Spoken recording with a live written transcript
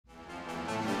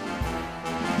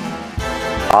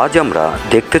আজ আমরা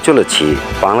দেখতে চলেছি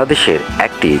বাংলাদেশের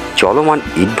একটি চলমান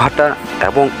ইটভাটা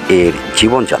এবং এর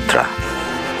জীবনযাত্রা।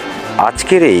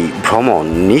 আজকের এই ভ্রমণ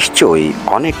নিশ্চয়ই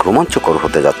অনেক রোমাঞ্চকর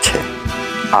হতে যাচ্ছে,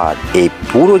 আর এই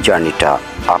পুরো জার্নিটা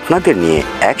আপনাদের নিয়ে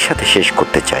একসাথে শেষ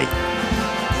করতে চাই।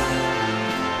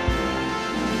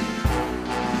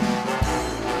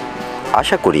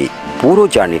 আশা করি পুরো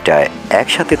জার্নিটায়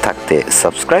একসাথে থাকতে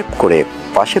সাবস্ক্রাইব করে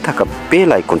পাশে থাকা বেল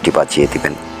আইকনটি বাজিয়ে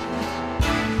দিবেন,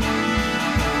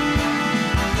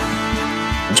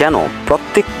 যেন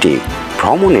প্রত্যেকটি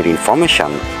ভ্রমণের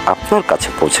ইনফরমেশন আপনার কাছে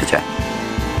পৌঁছে যায়।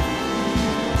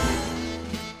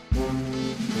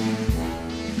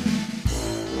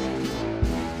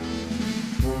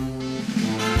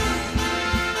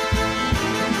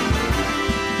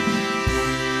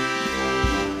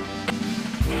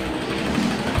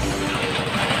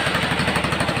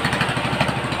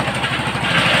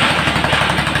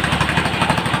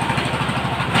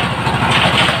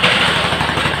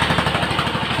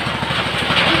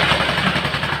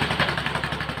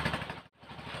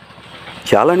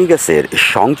 জ্বালানি গ্যাসের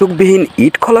সংযোগবিহীন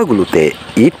ইটখলাগুলোতে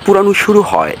ইট পোড়ানো শুরু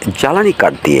হয় জ্বালানি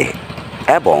কাঠ দিয়ে,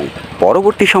 এবং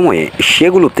পরবর্তী সময়ে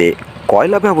সেগুলোতে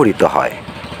কয়লা ব্যবহৃত হয়।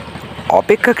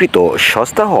 অপেক্ষাকৃত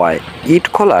সস্তা হওয়ায়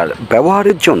ইটখলার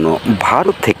ব্যবহারের জন্য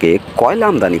ভারত থেকে কয়লা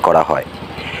আমদানি করা হয়।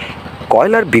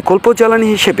 কয়লার বিকল্প জ্বালানি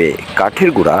হিসেবে কাঠের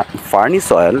গুঁড়া, ফার্নিস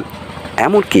অয়েল,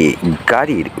 এমনকি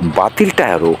গাড়ির বাতিল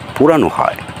টায়ারও পোড়ানো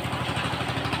হয়।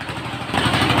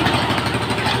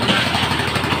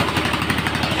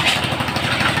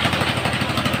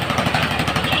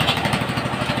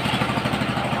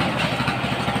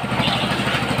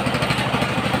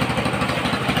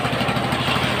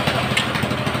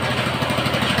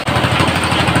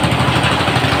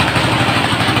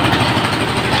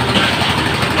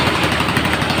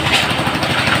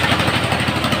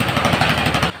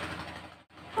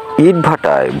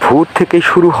 ইটভাটায় ভোর থেকে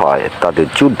শুরু হয় তাদের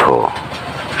যুদ্ধ।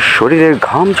 শরীরের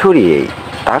ঘাম ঝরিয়েই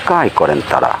টাকা আয় করেন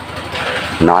তারা।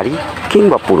 নারী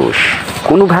কিংবা পুরুষ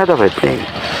কোনো ভেদাভেদ নেই,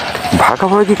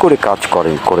 ভাগাভাগি করে কাজ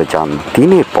করে যান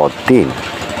দিনের পর দিন।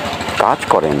 কাজ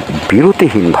করেন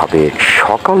বিরতিহীনভাবে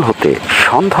সকাল হতে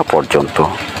সন্ধ্যা পর্যন্ত।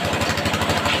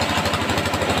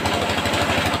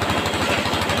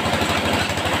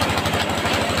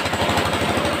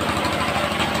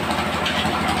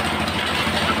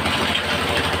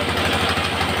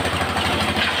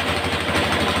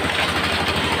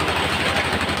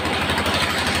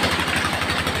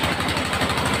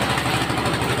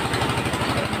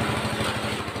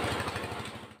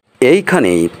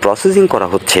 এইখানেই প্রসেসিং করা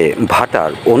হচ্ছে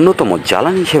ভাটার অন্যতম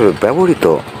জ্বালানি হিসেবে ব্যবহৃত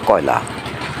কয়লা।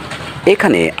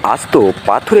 এখানে আস্ত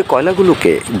পাথুরে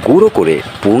কয়লাগুলোকে গুঁড়ো করে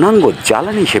পূর্ণাঙ্গ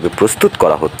জ্বালানি হিসেবে প্রস্তুত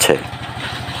করা হচ্ছে।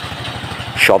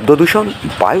 শব্দ দূষণ,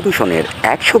 বায়ু দূষণের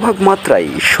 100% মাত্রাই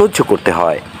সহ্য করতে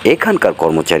হয় এখানকার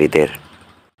কর্মচারীদের।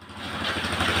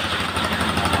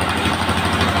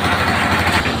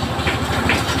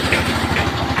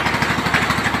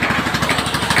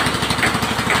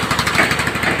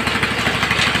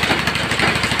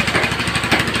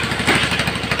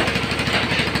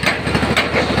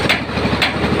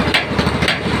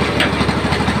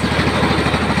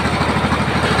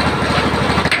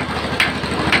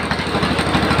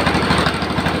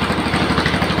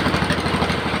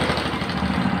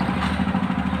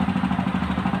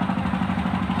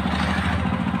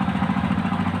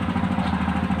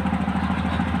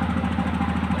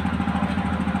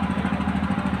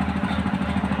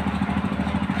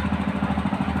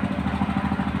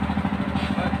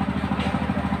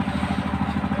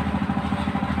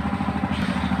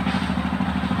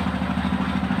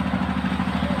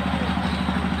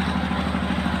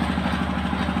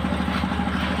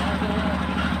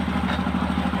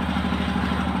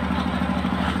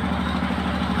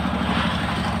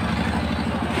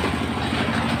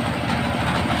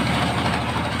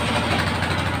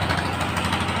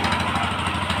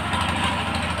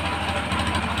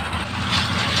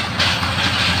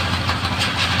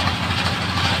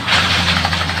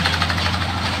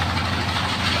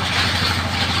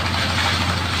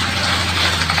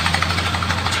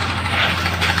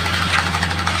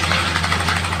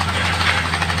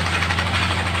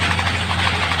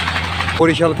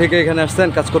 বরিশাল থেকে এখানে আসছেন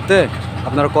কাজ করতে?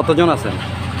 আপনারা কতজন আছেন?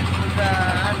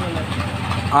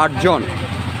 8 জন।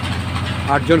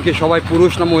 8 জন কি সবাই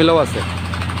পুরুষ না মহিলাও আছে?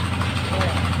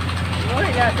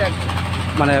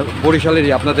 মানে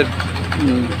বরিশালেরই আপনাদের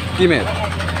টিমের?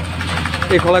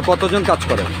 এই খোলায় কতজন কাজ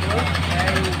করেন?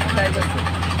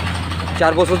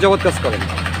 4 বছর যাবৎ কাজ করেন।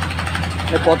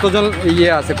 কতজন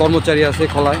আছে কর্মচারী আছে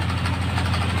খোলায়?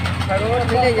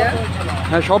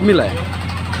 হ্যাঁ, সব মিলায়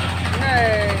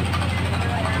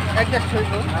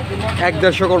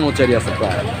 1-150 কর্মচারী আছে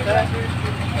প্রায়।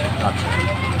 আচ্ছা,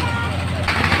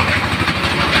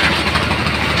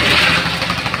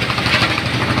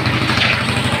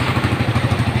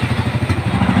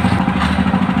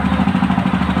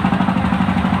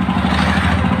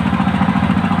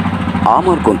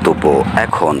 আমার গন্তব্য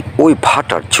এখন ওই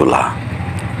ভাটার চুলা,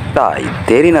 তাই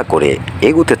দেরি না করে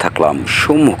এগুতে থাকলাম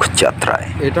সম্মুখ যাত্রায়।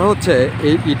 এটা হচ্ছে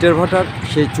এই ইটের ভাটার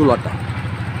সেই চুলাটা,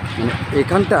 মানে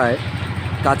এখানটায়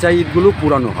কাঁচা ইটগুলো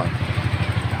পুরানো হয়।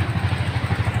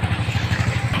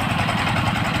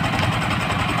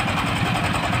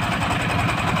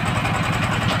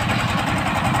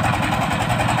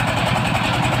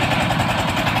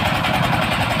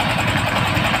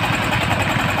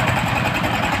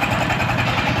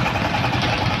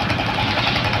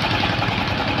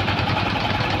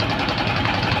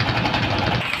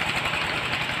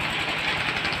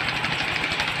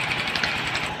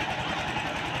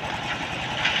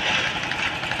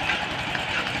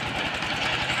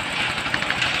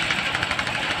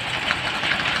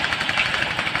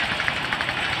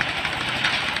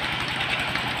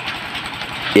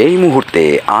 এই মুহূর্তে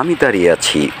আমি দাঁড়িয়ে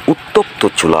আছি উত্তপ্ত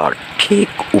চুলার ঠিক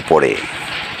উপরে।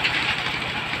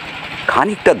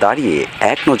 খানিকটা দাঁড়িয়ে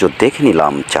এক নজর দেখে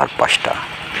নিলাম চারপাশটা,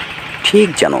 ঠিক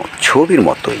যেন ছবির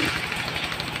মতোই।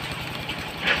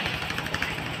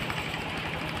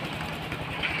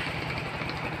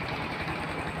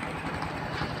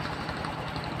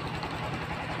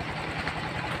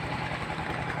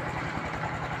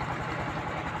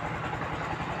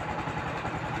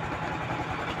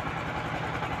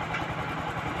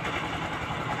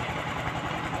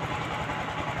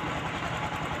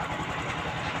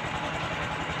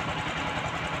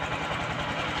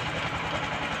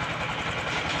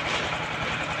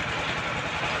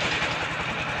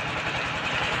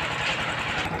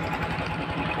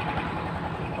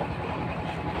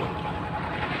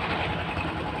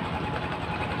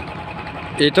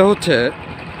 এটা হচ্ছে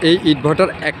এই ইটভাটার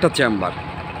একটা চেম্বার।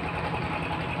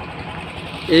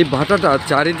 এই ভাটাটা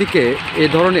চারিদিকে এ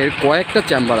ধরনের কয়েকটা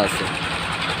চেম্বার আছে।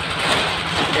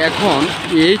 এখন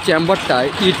এই চেম্বারটায়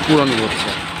ইট পুরানো হচ্ছে।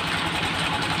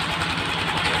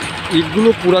 ইটগুলো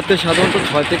পুরাতে সাধারণত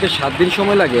 6 থেকে 7 দিন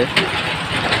সময় লাগে।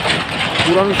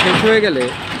 পুরানো শেষ হয়ে গেলে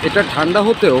এটা ঠান্ডা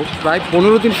হতেও প্রায়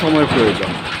 15 দিন সময়ের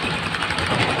প্রয়োজন।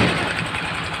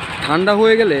 ঠান্ডা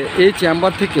হয়ে গেলে এই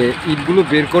চেম্বার থেকে ইটগুলো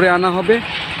বের করে আনা হবে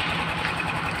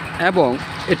এবং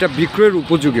এটা বিক্রয়ের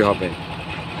উপযোগী হবে।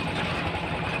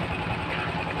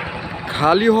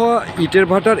 খালি হওয়া ইটের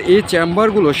ভাটার এই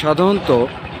চেম্বারগুলো সাধারণত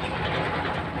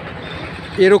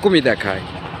এরকমই দেখায়।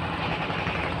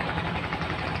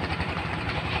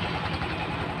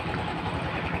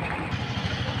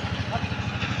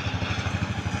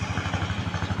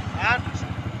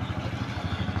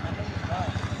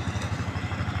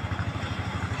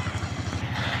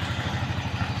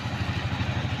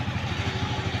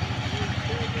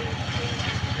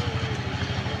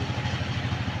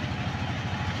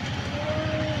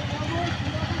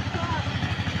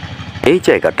 এই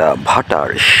জায়গাটা ভাটার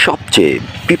সবচেয়ে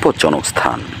বিপজ্জনক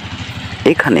স্থান।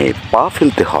 এখানে পা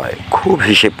ফেলতে হয় খুব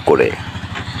হিসেব করে,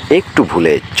 একটু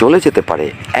ভুলে চলে যেতে পারে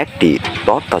একটি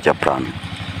তরতাজা প্রাণ।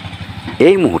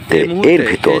 এই মুহূর্তে এর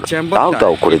ভিতর দাউ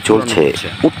দাউ করে জ্বলছে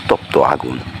উত্তপ্ত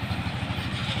আগুন।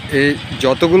 এই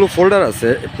যতগুলো ফোল্ডার আছে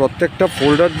প্রত্যেকটা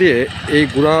ফোল্ডার দিয়ে এই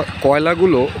গুঁড়া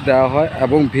কয়লাগুলো দেওয়া হয়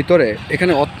এবং ভিতরে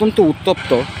এখানে অত্যন্ত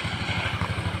উত্তপ্ত।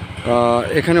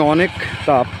 এখানে অনেক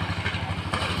তাপ,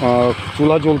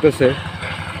 চুলা জ্বলতেছে,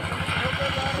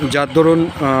 যার দরুন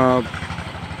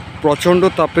প্রচণ্ড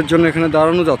তাপের জন্য এখানে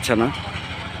দাঁড়ানো যাচ্ছে না।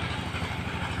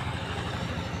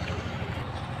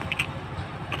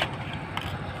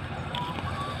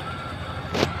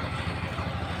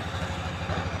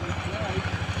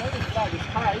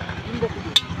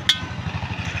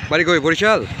 বাড়ি কই,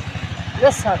 বরিশাল?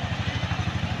 Yes, sir.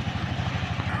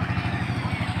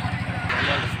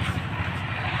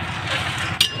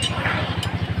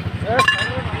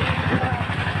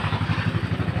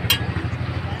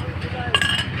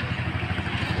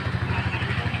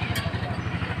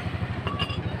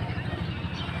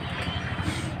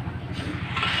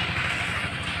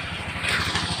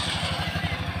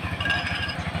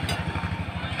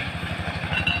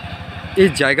 এই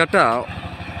জায়গাটা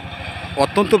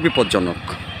অত্যন্ত বিপজ্জনক।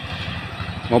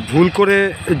 ভুল করে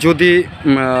যদি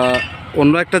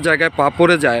অন্য একটা জায়গায় পা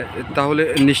পড়ে যায় তাহলে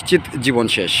নিশ্চিত জীবন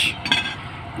শেষ।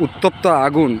 উত্তপ্ত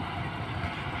আগুন,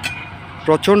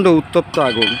 প্রচণ্ড উত্তপ্ত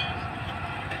আগুন।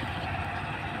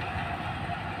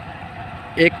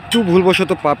 একটু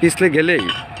ভুলবশত পা পিছলে গেলেই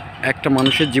একটা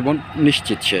মানুষের জীবন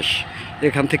নিশ্চিত শেষ।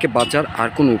 এখান থেকে বাঁচার আর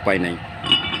কোনো উপায় নাই।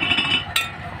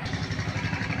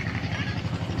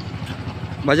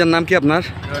 ভাইজান নাম কি আপনার?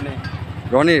 রনি।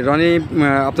 রনি। রনি,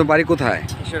 আপনার বাড়ি কোথায়?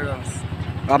 কিশোরগঞ্জ।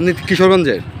 আপনি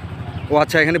কিশোরগঞ্জের? ও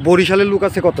আচ্ছা, এখানে বরিশালের লোক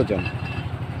আছে কতজন?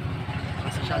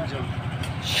 7 জন।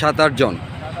 7-8 জন।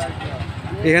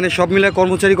 এখানে সব মিলে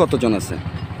কর্মচারী কতজন আছে?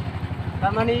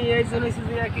 তার মানে এই জন্য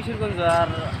কিশোরগঞ্জ, আর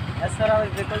এছাড়া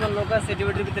যে কজন লোক আছে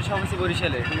ডিউটির ভিতরে সব আছে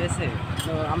বরিশালে, ঠিক আছে।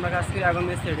 তো আমরা কাজ করি আগুন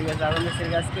মিস্ত্রি, ঠিক আছে, আগুন মিস্ত্রি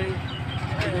কাজ করি,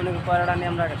 পড়াটা নিয়ে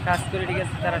আমরা কাজ করি, ঠিক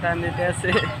আছে, তারা টাইম দিতে আছে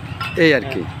এই আর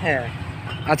কি। হ্যাঁ।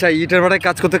 আচ্ছা, ইটের ভাড়ায়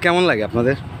কাজ করতে কেমন লাগে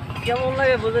আপনাদের? কেমন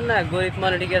লাগে বুঝেন না, গরিব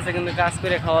মানে ঠিক আছে, কিন্তু কাজ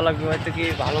করে খাওয়া লাগবে, হয়তো কি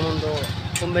ভালো মন্দ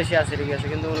কম বেশি আছে, ঠিক আছে,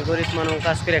 কিন্তু গরিব মানুষ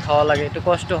কাজ করে খাওয়া লাগে, একটু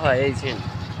কষ্ট হয়, এই ছেন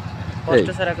কষ্ট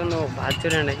ছাড়া কোনো ভাত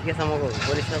চলে না, ঠিক আছে। আমাকে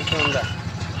বরিশাল তো আমরা।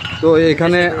 তো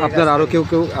এখানে আপনার আরও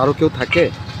কেউ থাকে?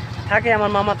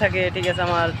 আমার মামা থাকে, ঠিক আছে,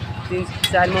 আমার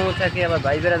 3-4 মামা থাকে, আবার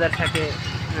ভাই বেড়াদার থাকে।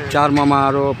 4 মামা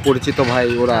আরও পরিচিত ভাই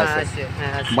ওরা আছে?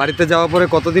 হ্যাঁ আছে। বাড়িতে যাওয়ার পরে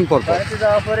কতদিন পর? বাড়িতে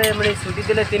যাওয়ার পরে মানে ছুটি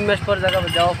দিলে 3 মাস পর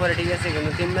যাওয়ার পরে, ঠিক আছে,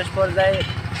 কিন্তু 3 মাস পর যায়,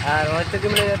 আর হয়তো কি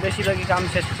মানে বেশিরভাগই কাম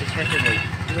শেষে যায়,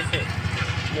 ঠিক আছে।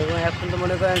 এবং এখন তো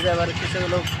মনে করেন যে আবার কিছু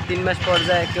লোক 3 মাস পর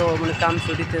যায়, কেউ মানে কাম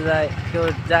ছুটিতে যায়, কেউ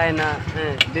যায় না।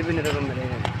 হ্যাঁ, বিভিন্ন রকমের।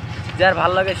 যার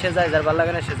ভালো লাগে সে যায়, যার ভালো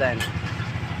লাগে না সে যায় না।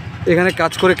 এখানে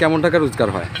কাজ করে কেমন টাকা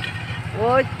রোজগার হয়?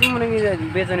 ওই মনে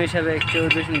বেতন হিসাবে, কেউ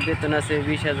বেতন আছে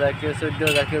 20,000, কেউ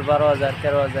 14,000, কেউ 12,000,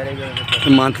 13,000, এইভাবে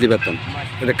মান্থলি বেতন।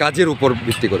 এটা কাজের উপর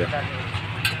ভিত্তি করে।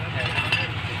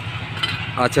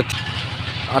 আচ্ছা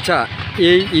আচ্ছা,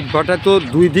 এই ইটভাটায় তো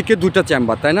দুই দিকে 2টা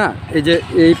চেম্বার, তাই না? এই যে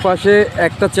এই পাশে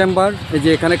একটা চেম্বার, এই যে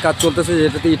এখানে কাজ চলতেছে,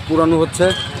 যেটাতে ইট পুরানো হচ্ছে,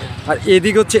 আর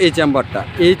এদিকে হচ্ছে এই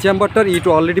চেম্বারটার ইট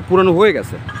অলরেডি পুরানো হয়ে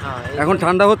গেছে, এখন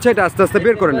ঠান্ডা হচ্ছে, এটা আস্তে আস্তে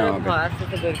বের করে নেওয়া হবে।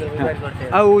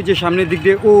 আর ওই যে সামনের দিক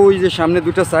দিয়ে, ওই যে সামনে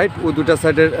 2টা সাইড, ওই 2টা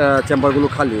সাইডের চেম্বারগুলো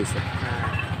খালি হয়েছে।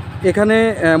 এখানে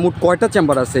মোট কয়টা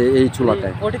চেম্বার আছে এই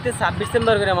চুলাটায়? ওটিতে 26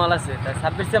 চেম্বার করে মাল আছে।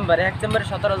 26 চেম্বার, এক চেম্বারে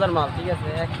 17,000 মাল, ঠিক আছে।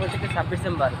 এক প্রতিতে 26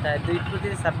 চেম্বার, তাই 2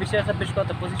 প্রতিতে 26 কত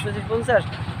 25 50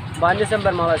 52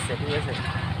 চেম্বার মাল আছে, ঠিক আছে।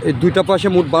 এই 2টা পাশে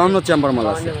মোট 52 চেম্বার মাল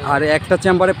আছে, আর একটা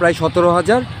চেম্বারে প্রায়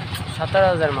 17,000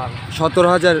 মাল,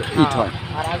 17,000 ইট হয়।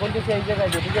 আর আগুন দিচ্ছে এই জায়গায়,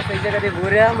 ঠিক আছে, এই জায়গা দিয়ে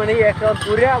ঘুরে মানে একটা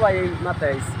ঘুরে আবার এই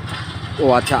মাথায় আইছে। ও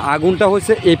আচ্ছা, আগুনটা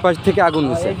হয়েছে এই পাশ থেকে আগুন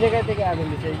হয়েছে, এই জায়গা থেকে আগুন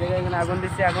দিচ্ছে, এই জায়গায় এখানে আগুন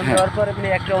দিচ্ছে, আগুন দেওয়ার পরে মানে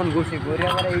একটা অন ঘুরছে, ঘুরে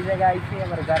আবার এই জায়গায় আইছে,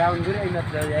 আবার গারাউন্ড ঘুরে এই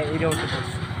মাত্র এই রাউন্ডে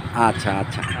পড়ছে। আচ্ছা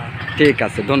আচ্ছা, ঠিক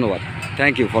আছে, ধন্যবাদ।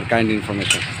 Thank you for kind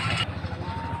information.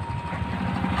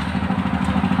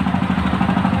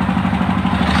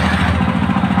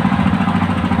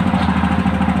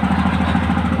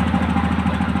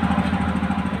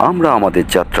 আমরা আমাদের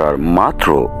যাত্রার মাত্র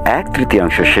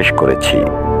 1/3 শেষ করেছি।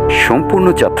 সম্পূর্ণ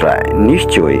যাত্রায়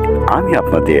নিশ্চয়ই আমি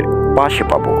আপনাদের পাশে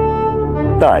পাব,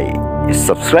 তাই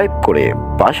সাবস্ক্রাইব করে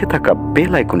পাশে থাকা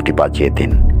বেল আইকনটি বাজিয়ে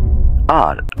দিন।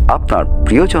 আর আপনার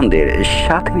প্রিয়জনদের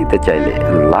সাথে নিতে চাইলে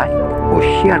লাইক ও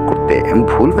শেয়ার করতে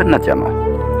ভুলবেন না যেন।